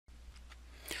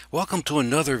Welcome to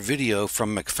another video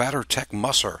from McFatter Tech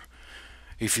Musser.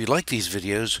 If you like these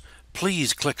videos,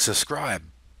 please click subscribe.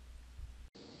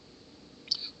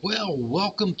 Well,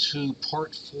 welcome to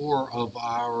part 4 of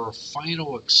our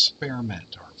final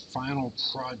experiment, our final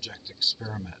project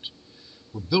experiment.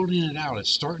 We're building it out.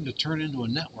 It's starting to turn into a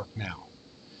network now.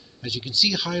 As you can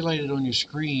see highlighted on your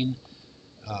screen,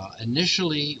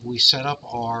 initially we set up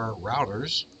our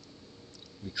routers.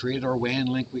 We created our WAN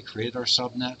link, we created our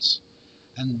subnets,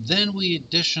 and then we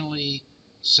additionally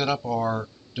set up our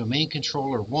domain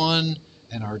controller 1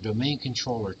 and our domain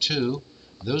controller 2.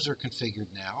 Those are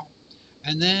configured now.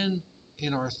 And then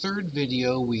in our third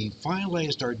video, we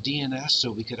finalized our DNS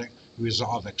so we could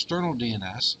resolve external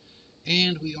DNS,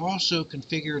 and we also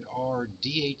configured our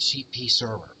DHCP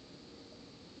server.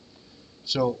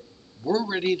 So we're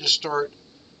ready to start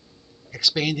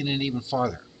expanding it even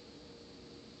farther.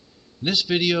 In this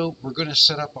video, we're going to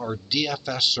set up our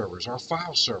DFS servers, our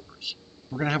file servers.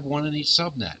 We're going to have one in each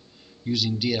subnet.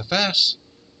 Using DFS,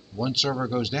 one server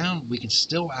goes down, we can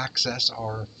still access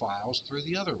our files through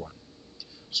the other one.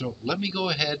 So let me go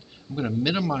ahead, I'm going to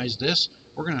minimize this,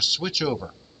 we're going to switch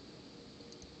over.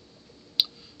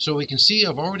 So we can see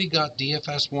I've already got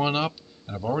DFS1 up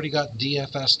and I've already got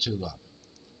DFS2 up.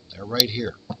 They're right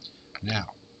here.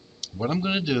 Now, what I'm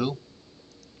going to do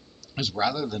is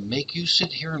rather than make you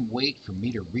sit here and wait for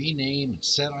me to rename and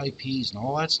set IPs and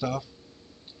all that stuff,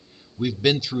 we've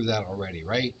been through that already,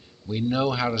 right? We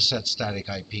know how to set static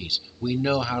IPs. We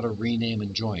know how to rename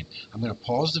and join. I'm going to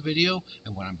pause the video,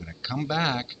 and when I'm going to come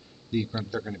back, they're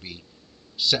going to be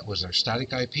set with their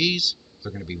static IPs,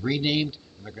 they're going to be renamed,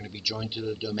 and they're going to be joined to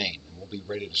the domain. And we'll be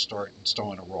ready to start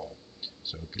installing a role.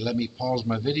 So let me pause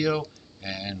my video,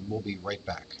 and we'll be right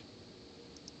back.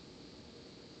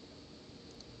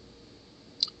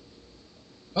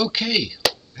 Okay,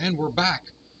 and we're back.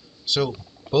 So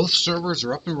both servers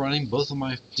are up and running. Both of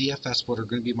my DFS, what are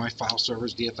going to be my file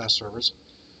servers, DFS servers,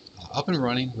 up and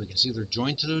running. We can see they're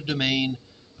joined to the domain.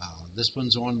 This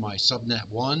one's on my subnet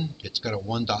 1. It's got a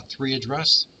 1.3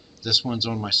 address. This one's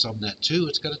on my subnet 2.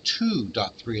 It's got a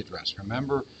 2.3 address.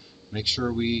 Remember, make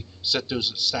sure we set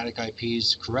those static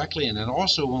IPs correctly. And then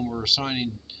also when we're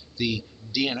assigning the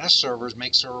DNS servers,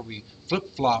 make sure we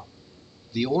flip-flop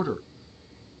the order.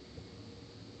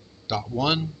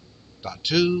 .1,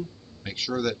 .2, make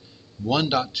sure that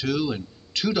 1.2 and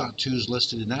 2.2 is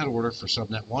listed in that order for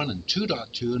subnet 1, and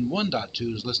 2.2 and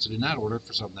 1.2 is listed in that order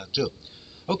for subnet 2.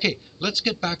 Okay, let's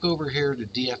get back over here to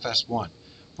DFS1.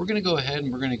 We're going to go ahead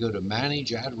and we're going to go to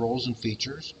Manage, Add Roles and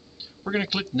Features. We're going to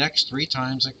click Next 3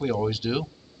 times like we always do.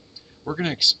 We're going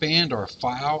to expand our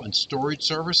file and storage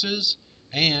services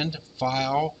and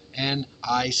file and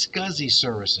iSCSI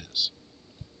services.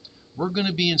 We're going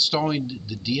to be installing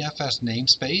the DFS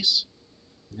namespace.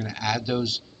 We're going to add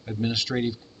those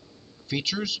administrative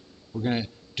features. We're going to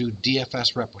do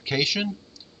DFS replication.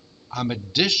 I'm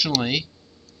additionally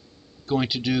going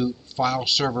to do File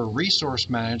Server Resource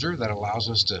Manager that allows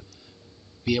us to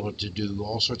be able to do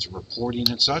all sorts of reporting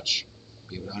and such,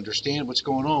 be able to understand what's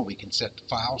going on. We can set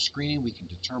file screening. We can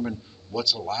determine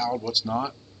what's allowed, what's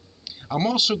not. I'm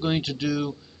also going to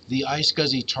do the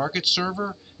iSCSI target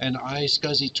server and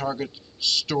iSCSI target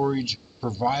storage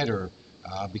provider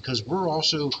because we're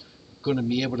also going to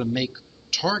be able to make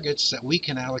targets that we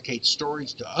can allocate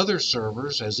storage to other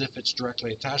servers as if it's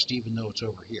directly attached even though it's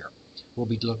over here. We'll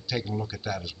be taking a look at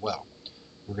that as well.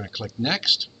 We're going to click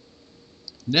Next,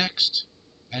 Next,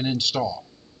 and Install.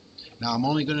 Now I'm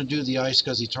only going to do the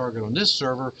iSCSI target on this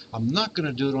server. I'm not going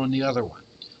to do it on the other one.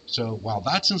 So while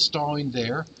that's installing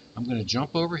there, I'm going to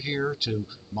jump over here to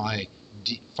my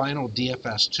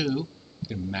FinalDFS2.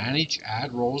 Can manage,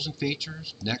 add roles and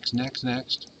features, next, next,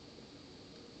 next.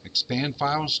 Expand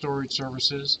file and storage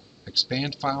services,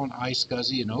 expand file and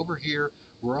iSCSI, and over here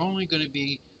we're only going to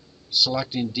be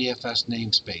selecting DFS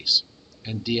namespace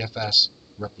and DFS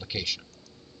replication.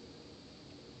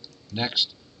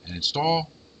 Next, and install,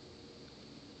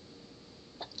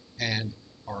 and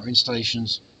our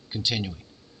installation's continuing.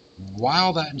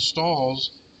 While that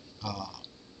installs,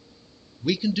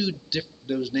 we can do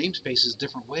those namespaces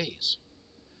different ways.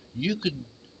 You could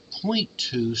point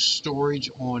to storage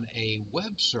on a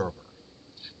web server.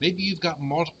 Maybe you've got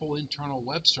multiple internal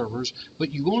web servers,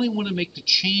 but you only want to make the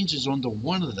changes onto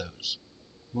one of those.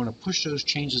 You want to push those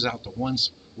changes out to one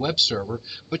web server,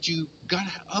 but you've got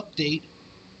to update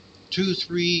 2,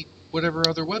 3, whatever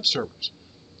other web servers.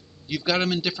 You've got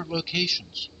them in different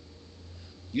locations.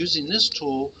 Using this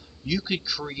tool, you could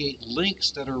create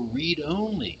links that are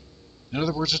read-only. In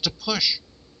other words, it's a push.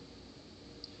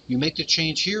 You make the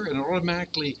change here and it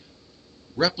automatically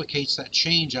replicates that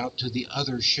change out to the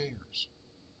other shares.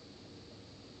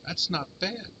 That's not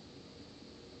bad.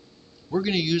 We're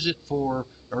going to use it for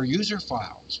our user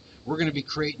files. We're going to be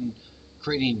creating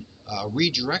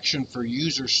redirection for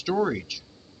user storage,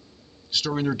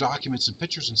 storing their documents and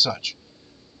pictures and such.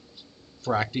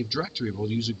 For Active Directory,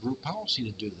 we'll use a group policy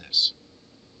to do this.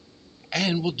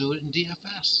 And we'll do it in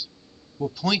DFS. We'll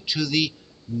point to the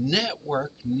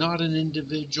network, not an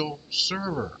individual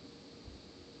server.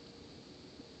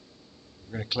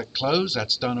 We're going to click close.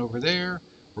 That's done over there.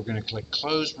 We're going to click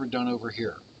close. We're done over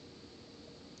here.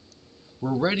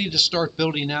 We're ready to start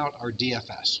building out our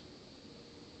DFS.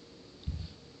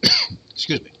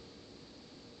 Excuse me.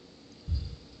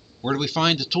 Where do we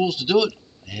find the tools to do it?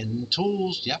 In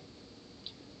Tools, yep.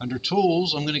 Under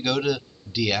Tools, I'm going to go to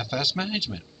DFS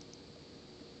Management.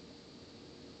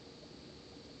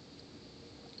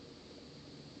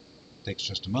 Takes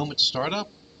just a moment to start up.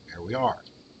 There we are.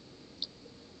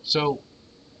 So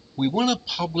we want to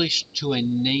publish to a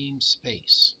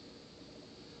namespace.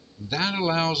 That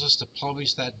allows us to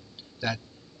publish that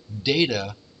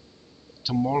data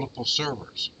to multiple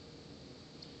servers.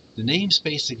 The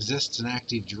namespace exists in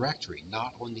Active Directory,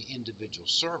 not on the individual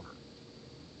server.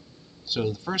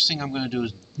 So the first thing I'm going to do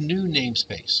is new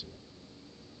namespace.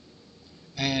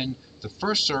 And the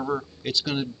first server that's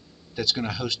going to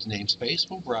host the namespace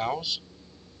will browse.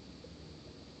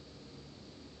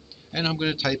 And I'm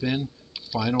going to type in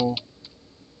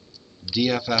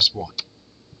FinalDFS1.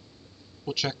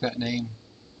 We'll check that name.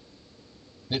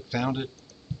 It found it.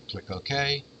 Click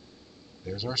OK.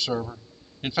 There's our server.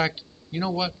 In fact, you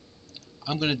know what?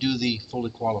 I'm going to do the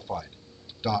fully qualified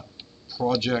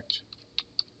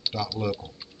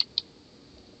 .project.local.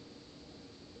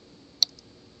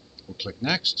 We'll click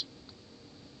Next.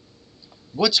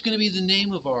 What's going to be the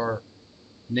name of our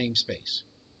namespace?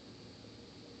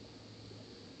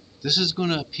 This is going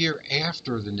to appear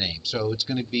after the name, so it's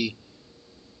going to be.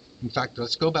 In fact,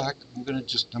 let's go back. You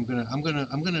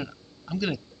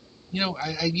know,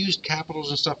 I used capitals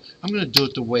and stuff. I'm going to do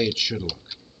it the way it should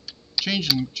look.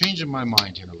 Changing my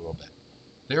mind here a little bit.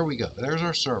 There we go. There's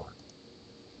our server.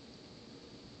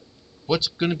 What's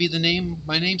going to be the name,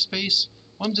 my namespace?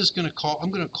 Well, I'm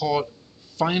going to call it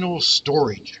Final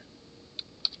Storage.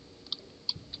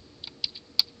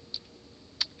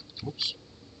 Oops.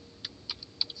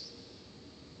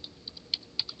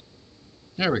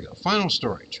 There we go. Final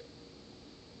Storage.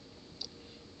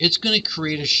 It's going to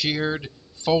create a shared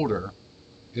folder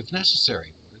if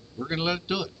necessary. We're going to let it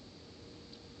do it.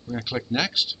 We're going to click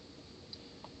Next.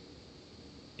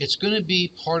 It's going to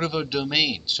be part of a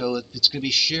domain, so it's going to be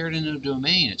shared in a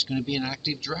domain. It's going to be an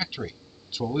Active Directory.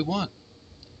 That's what we want.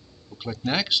 We'll click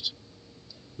Next.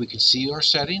 We can see our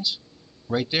settings.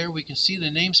 Right there, we can see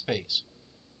the namespace.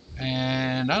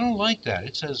 And I don't like that.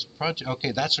 It says project.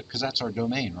 Okay, that's because that's our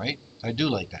domain, right? I do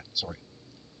like that. Sorry.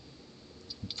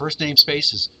 The first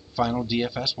namespace is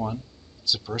FinalDFS1.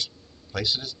 It's the first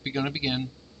place that it's going to begin.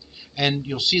 And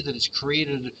you'll see that it's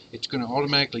created. It's going to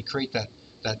automatically create that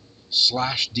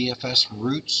 /DFS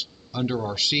roots under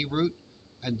our C root,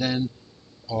 and then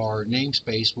our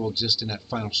namespace will exist in that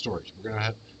final storage. We're going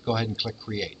to go ahead and click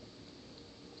Create.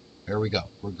 There we go.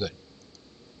 We're good.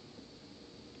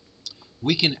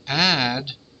 We can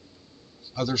add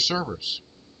other servers.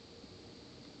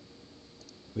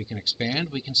 We can expand.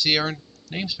 We can see our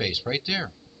namespace right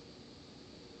there.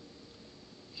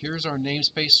 Here's our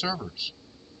namespace servers.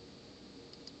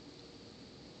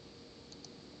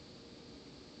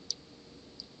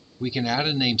 We can add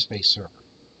a namespace server.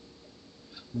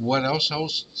 What else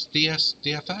hosts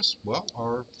DFS? Well,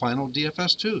 our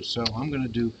FinalDFS2. So I'm going to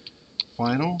do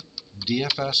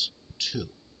FinalDFS2.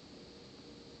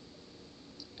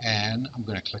 And I'm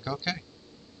going to click OK.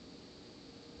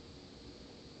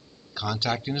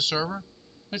 Contacting the server.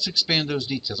 Let's expand those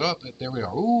details. Oh, there we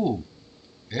are. Ooh,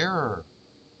 error.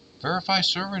 Verify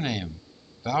server name.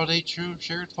 Validate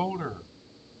shared folder.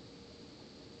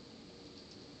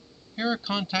 Error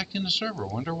contacting the server.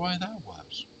 Wonder why that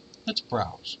was. Let's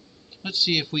browse. Let's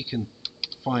see if we can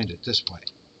find it this way.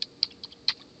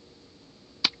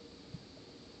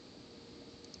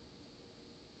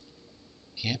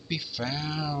 Can't be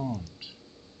found.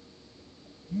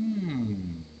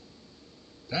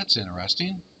 That's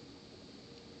interesting.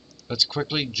 Let's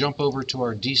quickly jump over to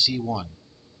our DC1.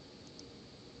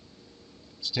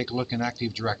 Let's take a look in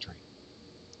Active Directory.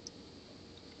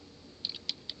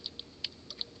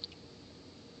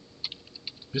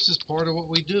 This is part of what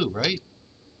we do, right?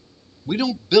 We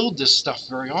don't build this stuff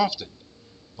very often,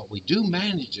 but we do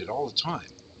manage it all the time.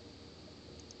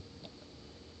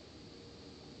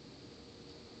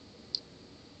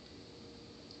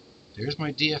 There's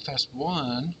my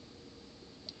DFS1.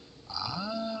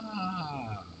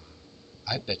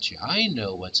 I bet you I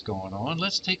know what's going on.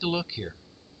 Let's take a look here.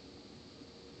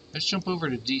 Let's jump over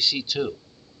to DC2.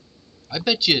 I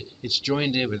bet you it's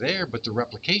joined over there, but the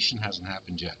replication hasn't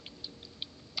happened yet.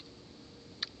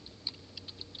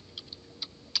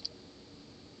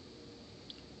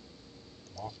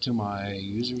 Off to my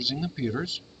users and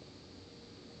computers.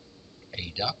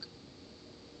 ADUC.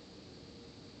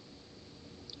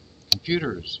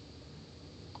 Computers.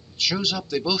 It shows up,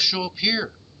 they both show up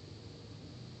here.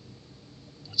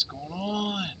 What's going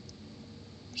on?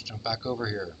 Let's jump back over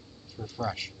here. Let's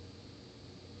refresh.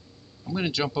 I'm going to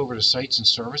jump over to Sites and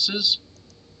Services.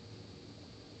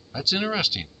 That's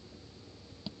interesting.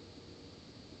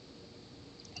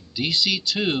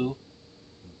 DC2,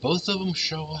 both of them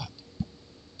show up.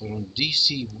 But on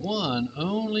DC1,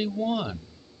 only one.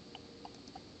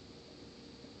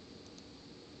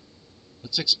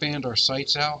 Let's expand our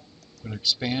sites out. I'm going to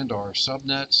expand our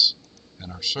subnets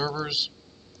and our servers.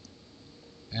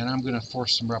 And I'm going to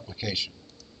force some replication.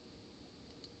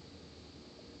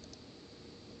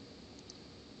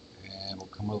 And we'll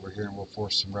come over here and we'll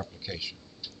force some replication.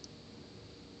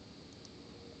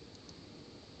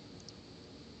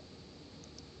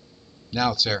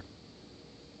 Now it's there.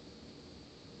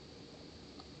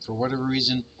 For whatever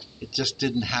reason, it just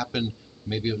didn't happen.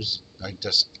 Maybe it was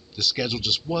the schedule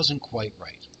just wasn't quite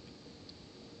right.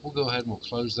 We'll go ahead and we'll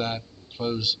close that. We'll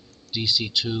close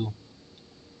DC2.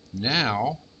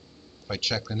 Now, if I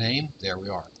check the name, there we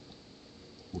are.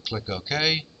 We'll click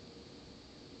OK.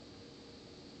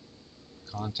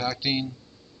 Contacting.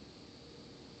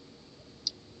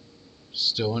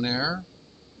 Still an error.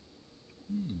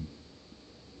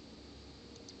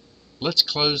 Let's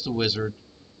close the wizard.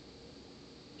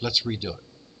 Let's redo it.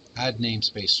 Add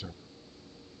namespace server.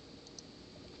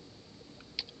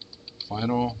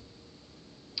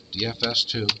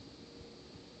 FinalDFS2.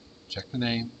 Check the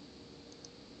name.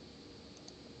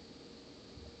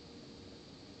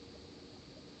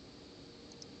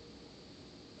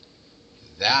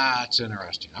 That's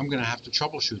interesting. I'm going to have to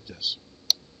troubleshoot this.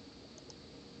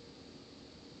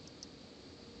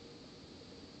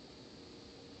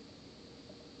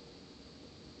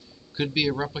 Could be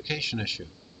a replication issue.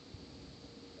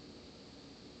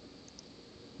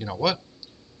 You know what?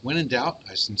 When in doubt,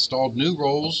 I installed new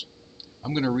roles.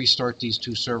 I'm going to restart these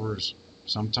two servers.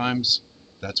 Sometimes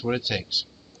that's what it takes.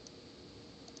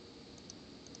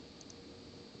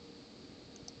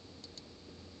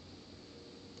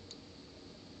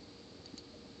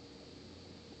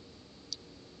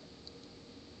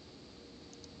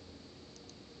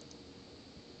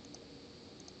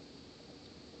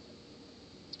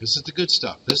 This is the good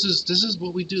stuff. This is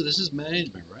what we do. This is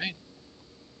management, right?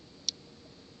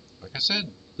 Like I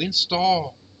said, we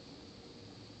install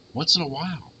once in a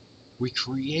while. We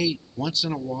create once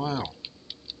in a while.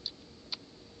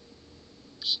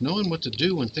 Just knowing what to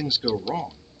do when things go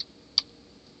wrong.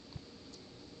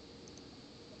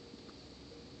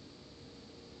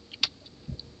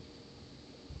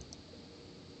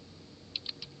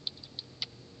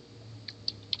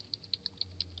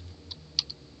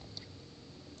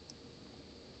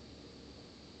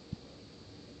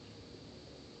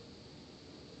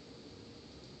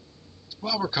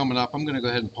 While we're coming up, I'm going to go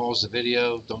ahead and pause the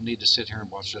video. Don't need to sit here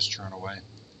and watch this churn away.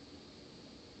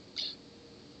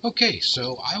 Okay,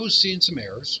 so I was seeing some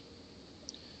errors.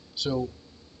 So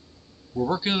we're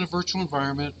working in a virtual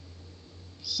environment.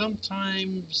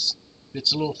 Sometimes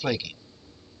it's a little flaky.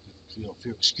 If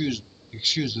you excuse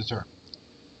the term.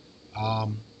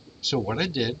 So what I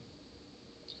did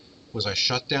was I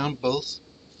shut down both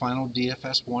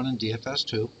FinalDFS1 and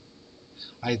DFS2.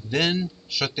 I then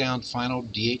shut down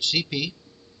FinalDHCP.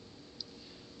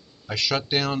 I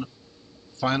shut down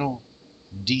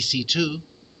FinalDC2.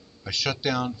 I shut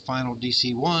down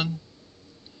FinalDC1.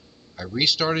 I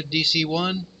restarted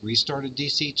DC1, restarted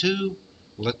DC2,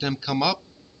 let them come up,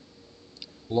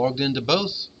 logged into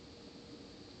both,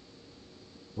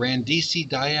 ran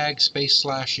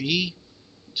DC-diag/E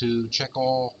to check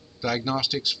all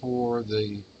diagnostics for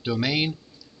the domain.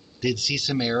 Did see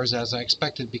some errors as I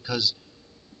expected because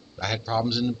I had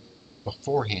problems in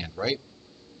beforehand, right?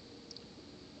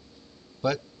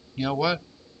 But you know what?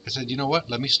 I said, you know what?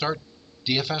 Let me start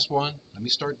DFS1. Let me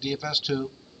start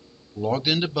DFS2. Logged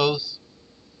into both,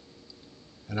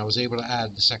 and I was able to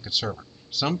add the second server.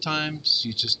 Sometimes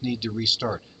you just need to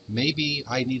restart. Maybe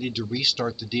I needed to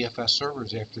restart the DFS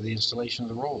servers after the installation of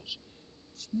the roles.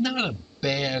 It's not a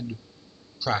bad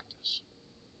practice.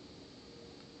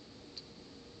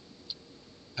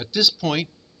 At this point,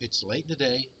 it's late in the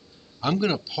day. I'm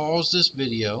going to pause this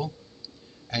video,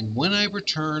 and when I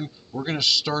return, we're going to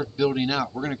start building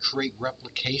out. We're going to create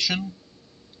replication,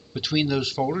 between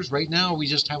those folders. Right now we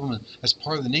just have them as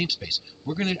part of the namespace.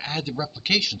 We're going to add the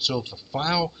replication, so if a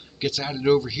file gets added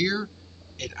over here,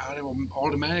 it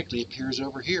automatically appears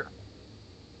over here.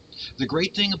 The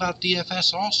great thing about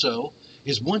DFS also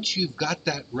is once you've got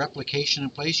that replication in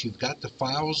place, you've got the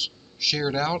files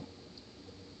shared out,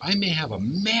 I may have a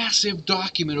massive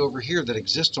document over here that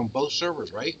exists on both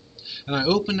servers, right? And I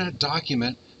open that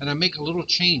document and I make a little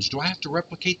change. Do I have to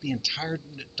replicate the entire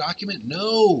document?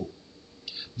 No.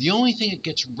 The only thing that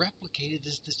gets replicated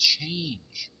is the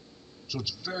change. So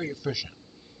it's very efficient.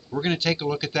 We're going to take a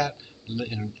look at that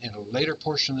in a later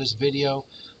portion of this video.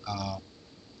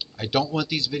 I don't want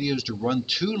these videos to run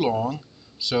too long,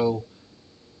 so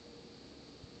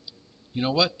you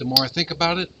know what? The more I think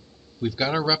about it, we've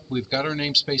got our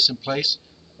namespace in place.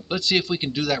 Let's see if we can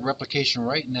do that replication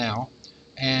right now.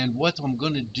 And what I'm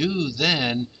going to do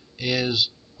then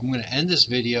is I'm going to end this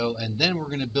video, and then we're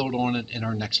going to build on it in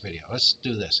our next video. Let's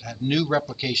do this. Add new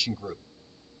replication group.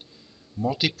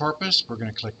 Multi-purpose. We're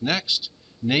going to click next.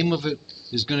 Name of it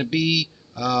is going to be,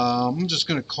 I'm just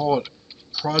going to call it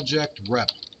Project Rep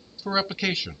for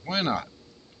replication. Why not?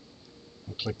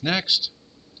 We'll click next.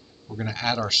 We're going to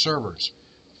add our servers.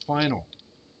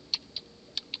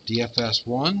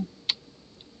 FinalDFS1.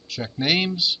 Check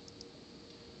names.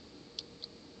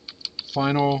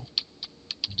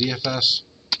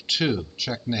 FinalDFS2.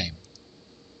 Check name.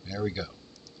 There we go.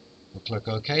 We'll click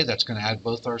OK. That's going to add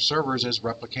both our servers as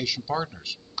replication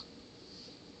partners.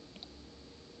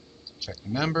 Check the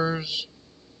members.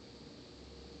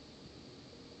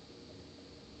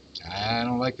 I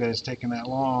don't like that it's taking that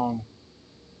long.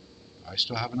 I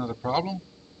still have another problem.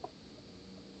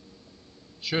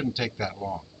 Shouldn't take that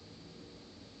long.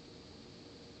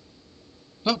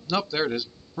 Nope, nope, there it is.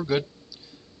 We're good.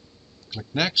 Click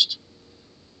next.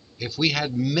 If we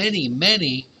had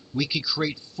many, we could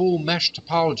create full mesh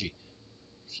topology.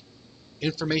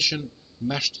 Information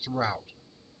meshed throughout.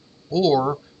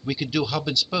 Or we could do hub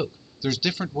and spoke. There's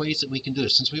different ways that we can do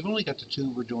this. Since we've only got the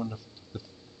two, we're doing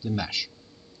the mesh.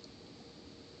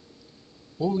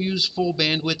 We'll use full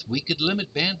bandwidth. We could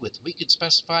limit bandwidth. We could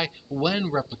specify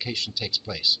when replication takes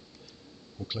place.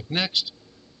 We'll click next.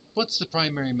 What's the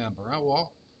primary member? Oh,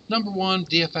 well, number one,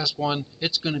 DFS1,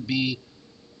 it's going to be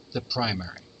the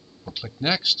primary. We'll click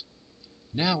next.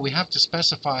 Now we have to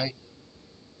specify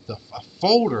a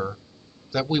folder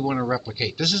that we want to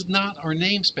replicate. This is not our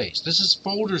namespace. This is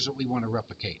folders that we want to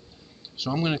replicate.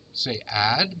 So I'm going to say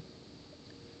add,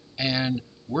 and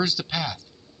where's the path?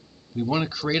 We want to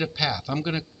create a path. I'm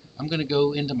going to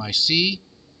go into my C,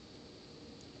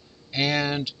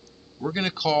 and we're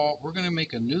going to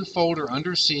make a new folder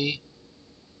under C,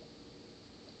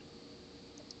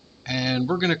 and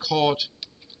we're going to call it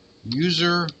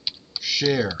user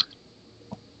share,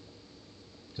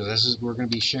 because we're going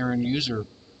to be sharing user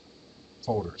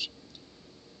folders.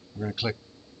 We're going to click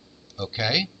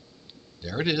OK.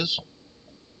 There it is.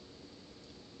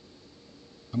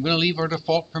 I'm going to leave our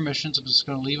default permissions. I'm just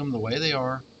going to leave them the way they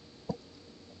are.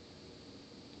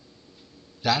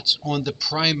 That's on the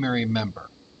primary member.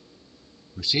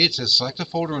 You see it says select a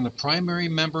folder on the primary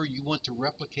member you want to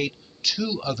replicate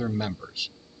to other members.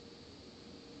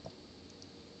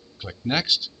 Click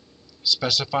next.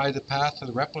 Specify the path of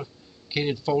the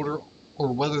replicated folder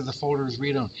or whether the folder is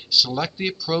read-only. Select the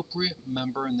appropriate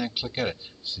member and then click Edit.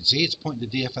 See, it's pointing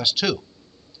to DFS2.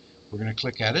 We're going to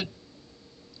click Edit.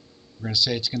 We're going to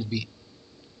say it's going to be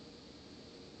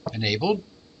enabled.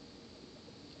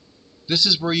 This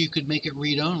is where you could make it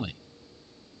read-only.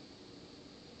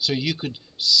 So you could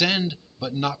send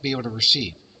but not be able to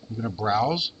receive. I'm going to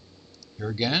browse. Here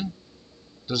again.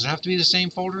 Does it have to be the same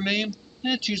folder name?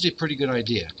 It's usually a pretty good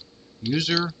idea.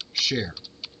 User share.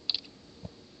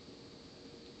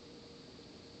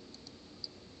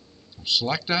 We'll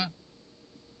select that.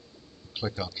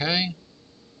 Click OK.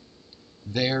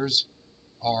 There's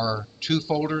our two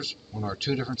folders on our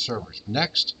two different servers.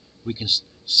 Next, we can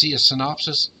see a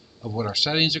synopsis of what our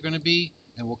settings are going to be,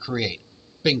 and we'll create.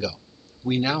 Bingo.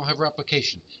 We now have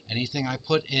replication. Anything I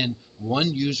put in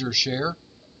one user share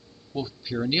will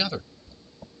appear in the other.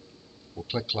 We'll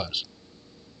click Close.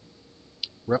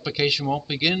 Replication won't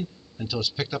begin until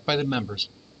it's picked up by the members.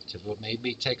 It may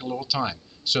take a little time.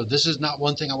 So this is not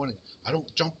one thing I want to. I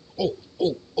don't jump. Oh.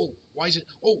 Why is it?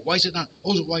 Oh, why is it not?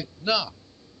 Oh, why? No.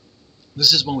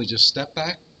 This is when we just step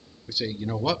back. We say, you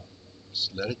know what?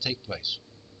 Just let it take place.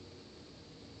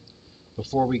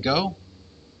 Before we go,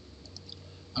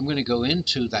 I'm going to go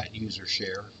into that user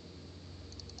share,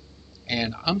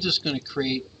 and I'm just going to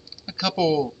create a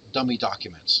couple dummy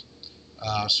documents.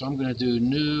 So I'm going to do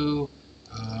new.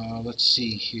 Let's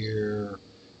see here.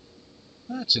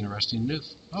 That's interesting.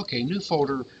 New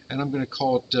folder, and I'm going to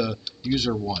call it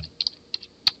user 1.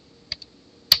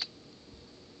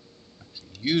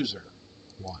 User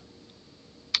 1.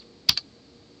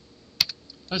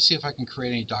 Let's see if I can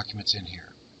create any documents in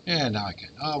here. Yeah, now I can.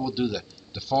 We'll do the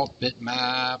default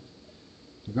bitmap.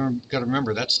 We're got to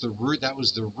remember that's the root. That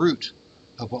was the root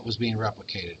of what was being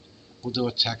replicated. We'll do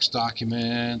a text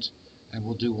document, and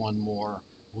we'll do one more.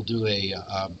 We'll do a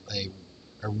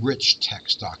rich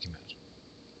text document.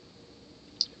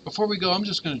 Before we go, I'm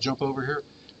just going to jump over here.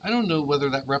 I don't know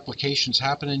whether that replication's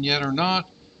happening yet or not,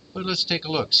 but let's take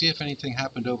a look. See if anything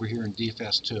happened over here in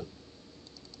DFS2.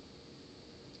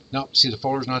 Nope, see the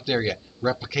folder's not there yet.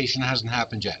 Replication hasn't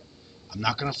happened yet. I'm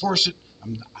not going to force it.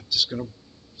 I'm just going to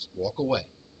walk away.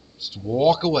 Just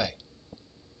walk away.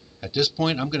 At this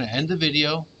point, I'm going to end the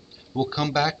video. We'll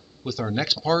come back with our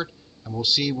next part, and we'll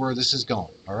see where this is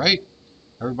going. All right?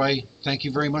 Everybody, thank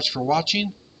you very much for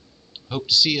watching. Hope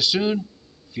to see you soon.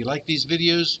 If you like these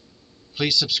videos,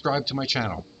 please subscribe to my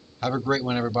channel. Have a great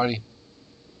one, everybody.